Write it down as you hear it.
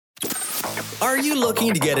Are you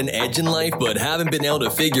looking to get an edge in life but haven't been able to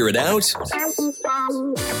figure it out?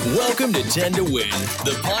 Welcome to 10 to Win,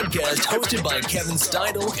 the podcast hosted by Kevin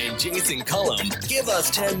Steidel and Jason Cullum. Give us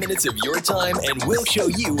 10 minutes of your time and we'll show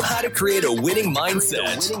you how to create a winning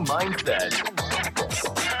mindset.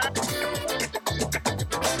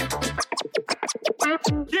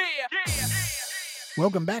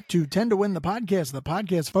 Welcome back to 10 to Win, the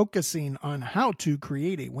podcast focusing on how to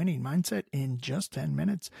create a winning mindset in just 10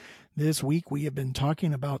 minutes. This week, we have been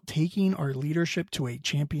talking about taking our leadership to a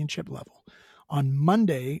championship level. On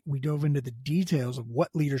Monday, we dove into the details of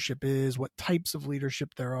what leadership is, what types of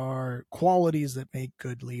leadership there are, qualities that make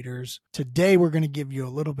good leaders. Today, we're going to give you a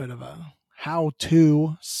little bit of a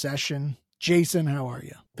how-to session. Jason, how are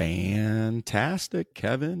you? Fantastic,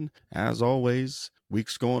 Kevin. As always,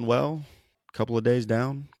 week's going well. Couple of days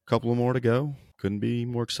down, couple of more to go. Couldn't be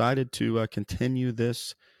more excited to continue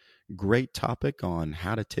this great topic on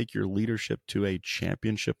how to take your leadership to a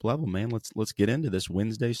championship level, man. Let's get into this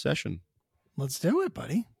Wednesday session. Let's do it,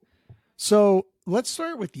 buddy. So let's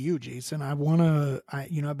start with you, Jason. I've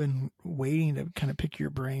been waiting to kind of pick your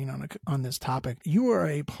brain on this topic. You are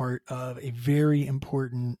a part of a very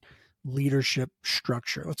important leadership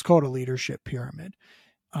structure. Let's call it a leadership pyramid.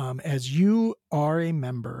 As you are a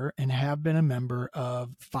member and have been a member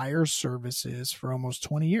of fire services for almost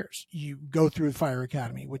 20 years, you go through the Fire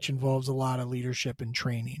Academy, which involves a lot of leadership and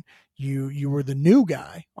training. You were the new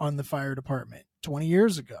guy on the fire department 20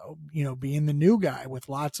 years ago, being the new guy with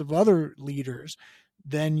lots of other leaders.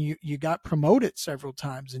 Then you got promoted several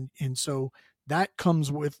times. And so that comes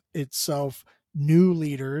with itself new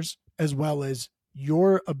leaders, as well as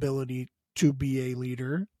your ability to be a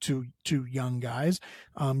leader to young guys.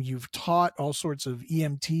 You've taught all sorts of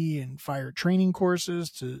EMT and fire training courses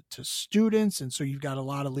to students. And so you've got a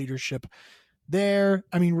lot of leadership there.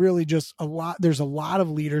 I mean, really just a lot. There's a lot of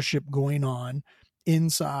leadership going on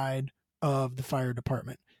inside of the fire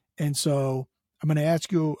department. And so I'm going to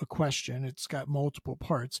ask you a question. It's got multiple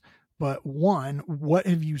parts, but one, what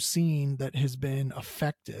have you seen that has been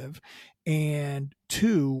effective? And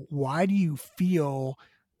two, why do you feel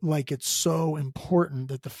like it's so important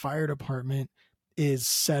that the fire department is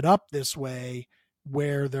set up this way,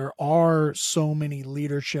 where there are so many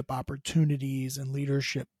leadership opportunities and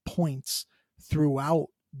leadership points throughout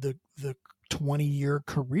the 20-year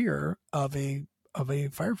career of a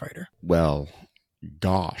firefighter? Well,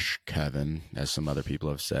 gosh, Kevin, as some other people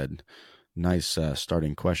have said, nice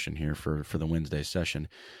starting question here for the Wednesday session.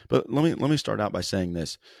 But let me start out by saying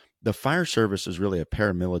this. The fire service is really a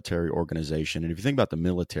paramilitary organization. And if you think about the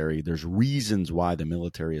military, there's reasons why the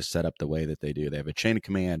military is set up the way that they do. They have a chain of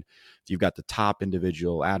command. You've got the top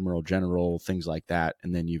individual, admiral, general, things like that.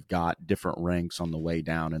 And then you've got different ranks on the way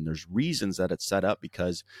down. And there's reasons that it's set up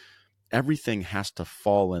because everything has to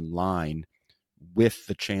fall in line with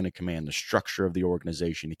the chain of command, the structure of the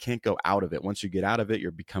organization. You can't go out of it. Once you get out of it,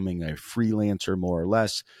 you're becoming a freelancer, more or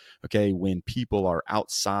less. Okay. When people are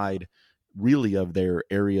outside really of their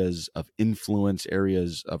areas of influence,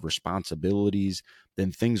 areas of responsibilities, then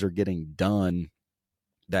things are getting done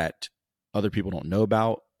that other people don't know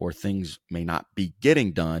about, or things may not be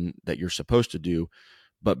getting done that you're supposed to do.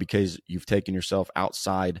 But because you've taken yourself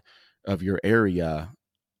outside of your area,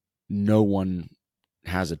 no one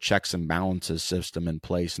has a checks and balances system in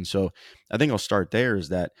place. And so I think I'll start there, is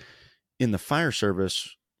that in the fire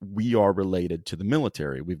service, we are related to the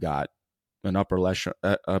military. We've got an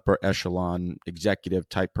upper echelon executive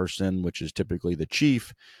type person, which is typically the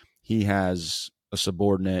chief. He has a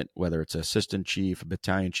subordinate, whether it's assistant chief, a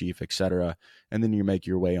battalion chief, etc. And then you make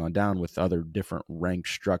your way on down with other different rank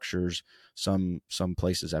structures. Some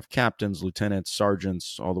places have captains, lieutenants,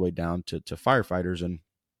 sergeants, all the way down to firefighters. And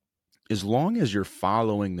as long as you're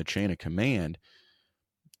following the chain of command,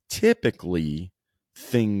 typically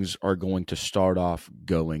things are going to start off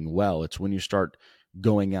going well. It's when you start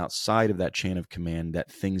going outside of that chain of command that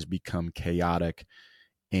things become chaotic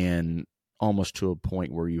and almost to a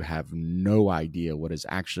point where you have no idea what is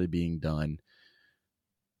actually being done,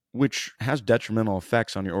 which has detrimental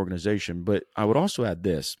effects on your organization. But I would also add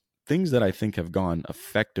this: things that I think have gone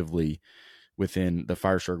effectively within the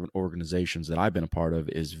fire service organizations that I've been a part of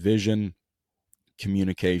is vision,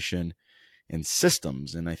 communication, and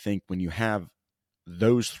systems. And I think when you have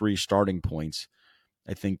those three starting points,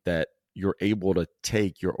 I think that you're able to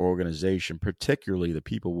take your organization, particularly the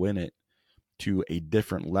people in it, to a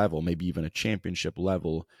different level, maybe even a championship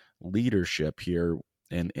level leadership here.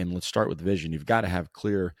 And let's start with vision. You've got to have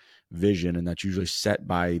clear vision, and that's usually set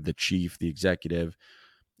by the chief, the executive.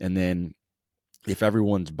 And then if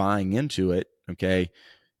everyone's buying into it, okay,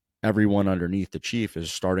 everyone underneath the chief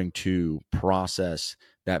is starting to process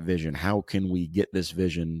that vision? How can we get this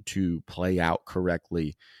vision to play out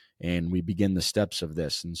correctly? And we begin the steps of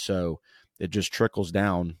this. And so it just trickles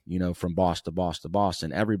down, from boss to boss to boss.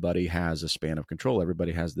 And everybody has a span of control.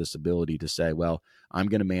 Everybody has this ability to say, well, I'm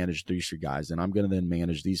going to manage 3 guys, and I'm going to then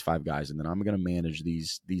manage these 5 guys, and then I'm going to manage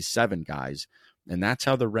these 7 guys. And that's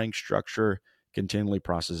how the rank structure continually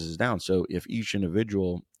processes down. So if each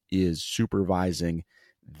individual is supervising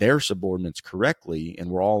their subordinates correctly, and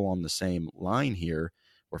we're all on the same line here,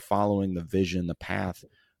 we're following the vision, the path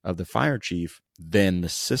of the fire chief, then the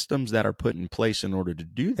systems that are put in place in order to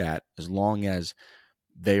do that, as long as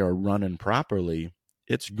they are running properly,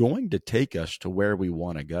 it's going to take us to where we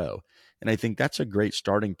want to go. And I think that's a great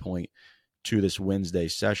starting point to this Wednesday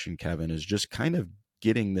session, Kevin, is just kind of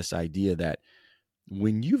getting this idea that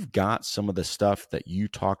when you've got some of the stuff that you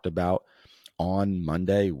talked about on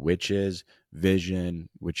Monday, which is vision,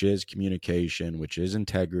 which is communication, which is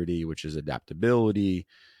integrity, which is adaptability,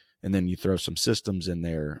 and then you throw some systems in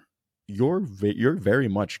there, you're very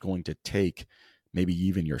much going to take maybe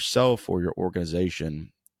even yourself or your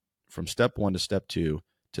organization from step 1 to step 2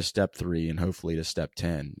 to step 3 and hopefully to step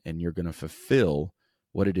 10. And you're going to fulfill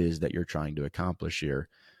what it is that you're trying to accomplish here.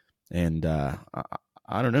 And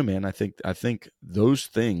I don't know, man. I think those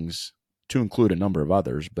things, to include a number of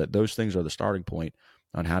others, but those things are the starting point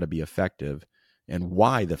on how to be effective and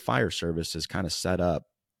why the fire service is kind of set up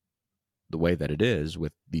the way that it is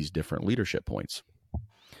with these different leadership points.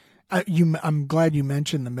 I'm glad you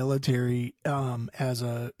mentioned the military as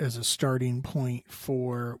a starting point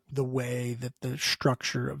for the way that the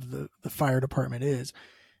structure of the fire department is.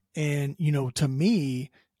 And, to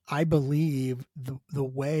me, I believe the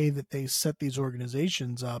way that they set these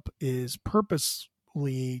organizations up is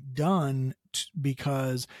purposely done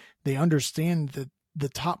because they understand that the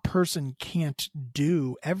top person can't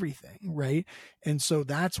do everything, right? And so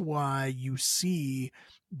that's why you see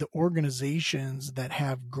the organizations that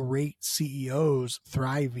have great CEOs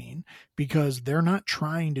thriving, because they're not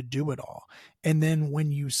trying to do it all. And then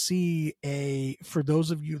when you see for those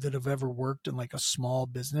of you that have ever worked in like a small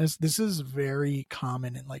business, this is very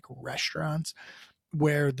common in like restaurants,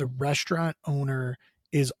 where the restaurant owner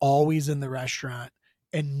is always in the restaurant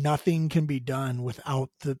and nothing can be done without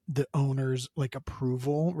the owner's like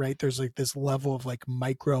approval, right? There's like this level of like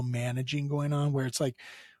micromanaging going on where it's like,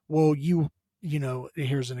 well,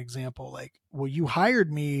 here's an example, like, well, you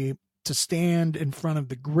hired me to stand in front of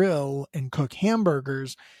the grill and cook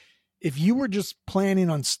hamburgers. If you were just planning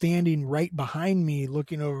on standing right behind me,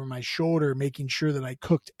 looking over my shoulder, making sure that I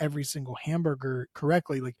cooked every single hamburger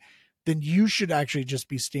correctly, like, then you should actually just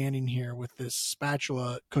be standing here with this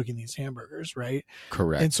spatula cooking these hamburgers, right?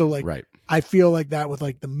 Correct. And so like, right. I feel like that with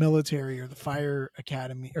like the military or the fire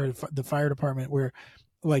academy or the fire department, where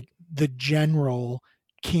like the general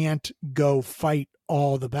can't go fight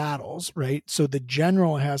all the battles, right? So the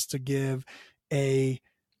general has to give get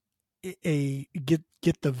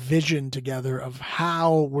the vision together of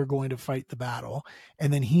how we're going to fight the battle.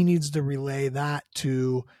 And then he needs to relay that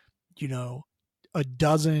to, a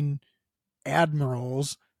dozen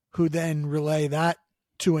admirals who then relay that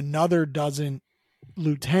to another dozen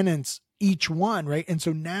lieutenants, each one, right? And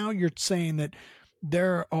so now you're saying that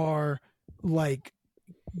there are like,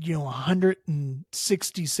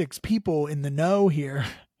 166 people in the know here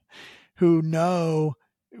who know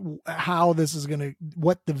how this is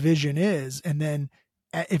what the vision is. And then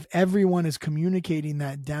if everyone is communicating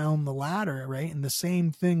that down the ladder, right? And the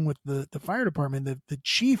same thing with the fire department, the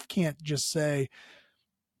chief can't just say,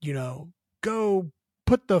 go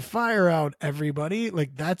put the fire out, everybody.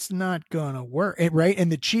 Like, that's not gonna work, right?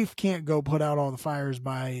 And the chief can't go put out all the fires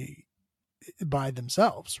by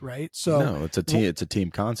themselves, right? So no, it's a team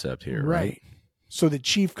concept here, right? So the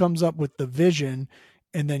chief comes up with the vision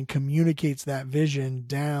and then communicates that vision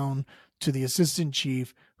down to the assistant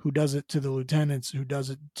chief, who does it to the lieutenants, who does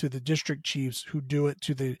it to the district chiefs, who do it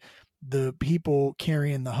to the people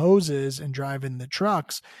carrying the hoses and driving the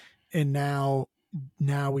trucks. And now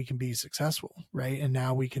we can be successful, right? And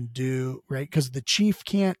now we can do, right? Because the chief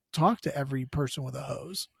can't talk to every person with a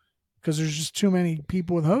hose, because there's just too many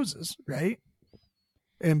people with hoses, right?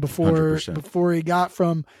 And before he got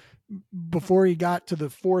to the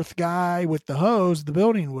fourth guy with the hose, the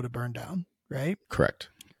building would have burned down, right? Correct.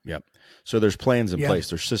 Yep. So there's plans in place,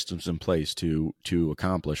 there's systems in place to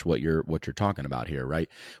accomplish what you're talking about here, right?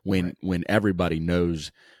 When everybody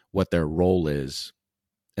knows what their role is,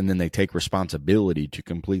 and then they take responsibility to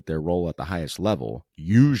complete their role at the highest level,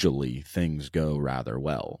 usually things go rather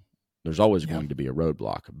well. There's always going to be a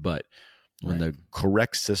roadblock, but when the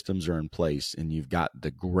correct systems are in place and you've got the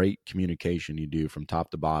great communication you do from top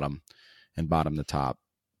to bottom and bottom to top,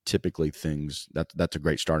 typically that's a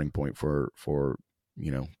great starting point for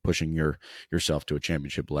pushing yourself to a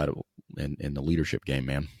championship level in the leadership game,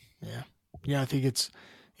 man. Yeah. I think it's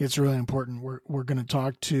really important. We're going to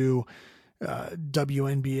talk to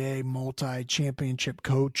WNBA multi-championship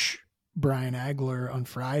coach Brian Agler on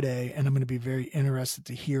Friday, and I'm going to be very interested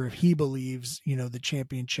to hear if he believes, the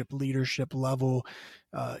championship leadership level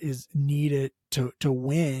is needed to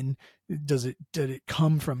win. Did it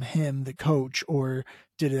come from him, the coach, or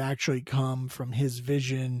did it actually come from his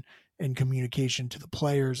vision and communication to the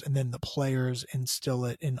players, and then the players instill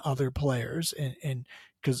it in other players? And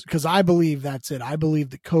because I believe that's it. I believe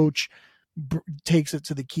the coach takes it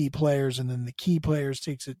to the key players, and then the key players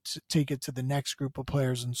take it to the next group of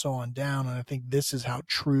players, and so on down. And I think this is how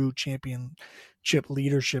true championship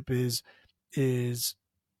leadership is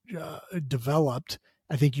developed.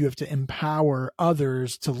 I think you have to empower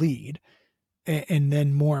others to lead, and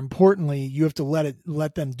then more importantly, you have to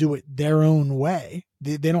let them do it their own way.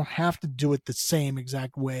 They don't have to do it the same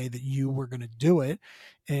exact way that you were going to do it.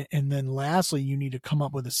 And then lastly, you need to come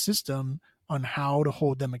up with a system on how to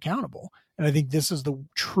hold them accountable. And I think this is the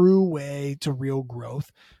true way to real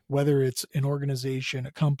growth, whether it's an organization,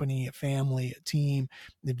 a company, a family, a team.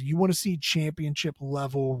 If you want to see championship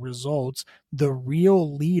level results, the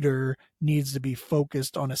real leader needs to be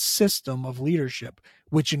focused on a system of leadership,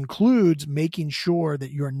 which includes making sure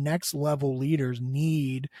that your next level leaders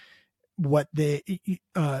need what they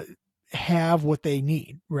have what they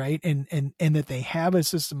need, right? And that they have a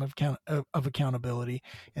system of accountability,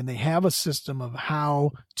 and they have a system of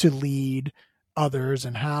how to lead others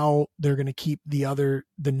and how they're going to keep the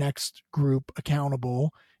next group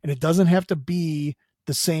accountable. And it doesn't have to be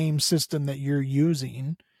the same system that you're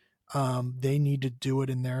using. They need to do it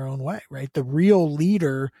in their own way, right? The real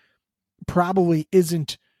leader probably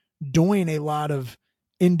isn't doing a lot of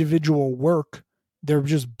individual work. They're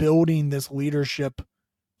just building this leadership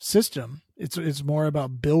system. It's more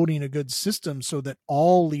about building a good system so that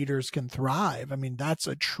all leaders can thrive. I mean, that's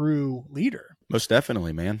a true leader. Most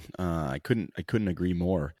definitely, man. I couldn't agree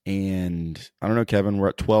more. And I don't know, Kevin, we're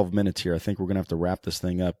at 12 minutes here. I think we're going to have to wrap this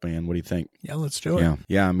thing up, man. What do you think? Yeah, let's do it.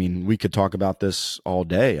 Yeah. I mean, we could talk about this all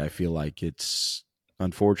day. I feel like it's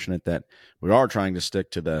unfortunate that we are trying to stick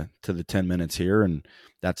to the 10 minutes here, and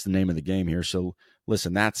that's the name of the game here. So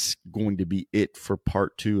listen, that's going to be it for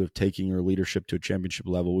part 2 of taking your leadership to a championship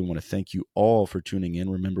level. We want to thank you all for tuning in.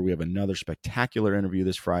 Remember, we have another spectacular interview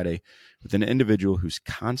this Friday with an individual who's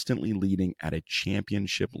constantly leading at a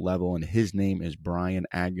championship level, and his name is Brian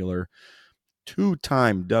Agler,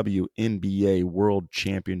 2-time WNBA World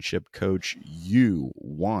Championship coach. You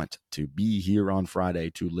want to be here on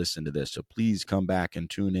Friday to listen to this, so please come back and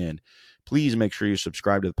tune in. Please make sure you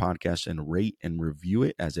subscribe to the podcast and rate and review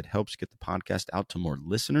it, as it helps get the podcast out to more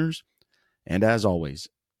listeners. And as always,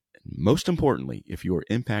 most importantly, if you are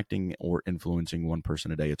impacting or influencing one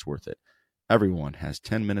person a day, it's worth it. Everyone has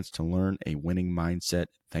 10 minutes to learn a winning mindset.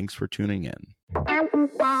 Thanks for tuning in.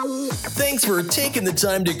 Thanks for taking the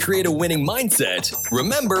time to create a winning mindset.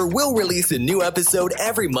 Remember, we'll release a new episode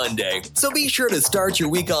every Monday, so be sure to start your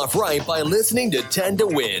week off right by listening to 10 to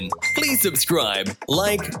Win. Please subscribe,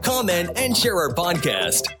 like, comment, and share our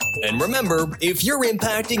podcast. And remember, if you're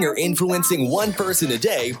impacting or influencing one person a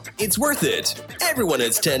day, it's worth it. Everyone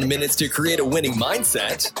has 10 minutes to create a winning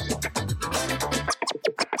mindset.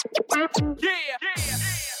 Yeah.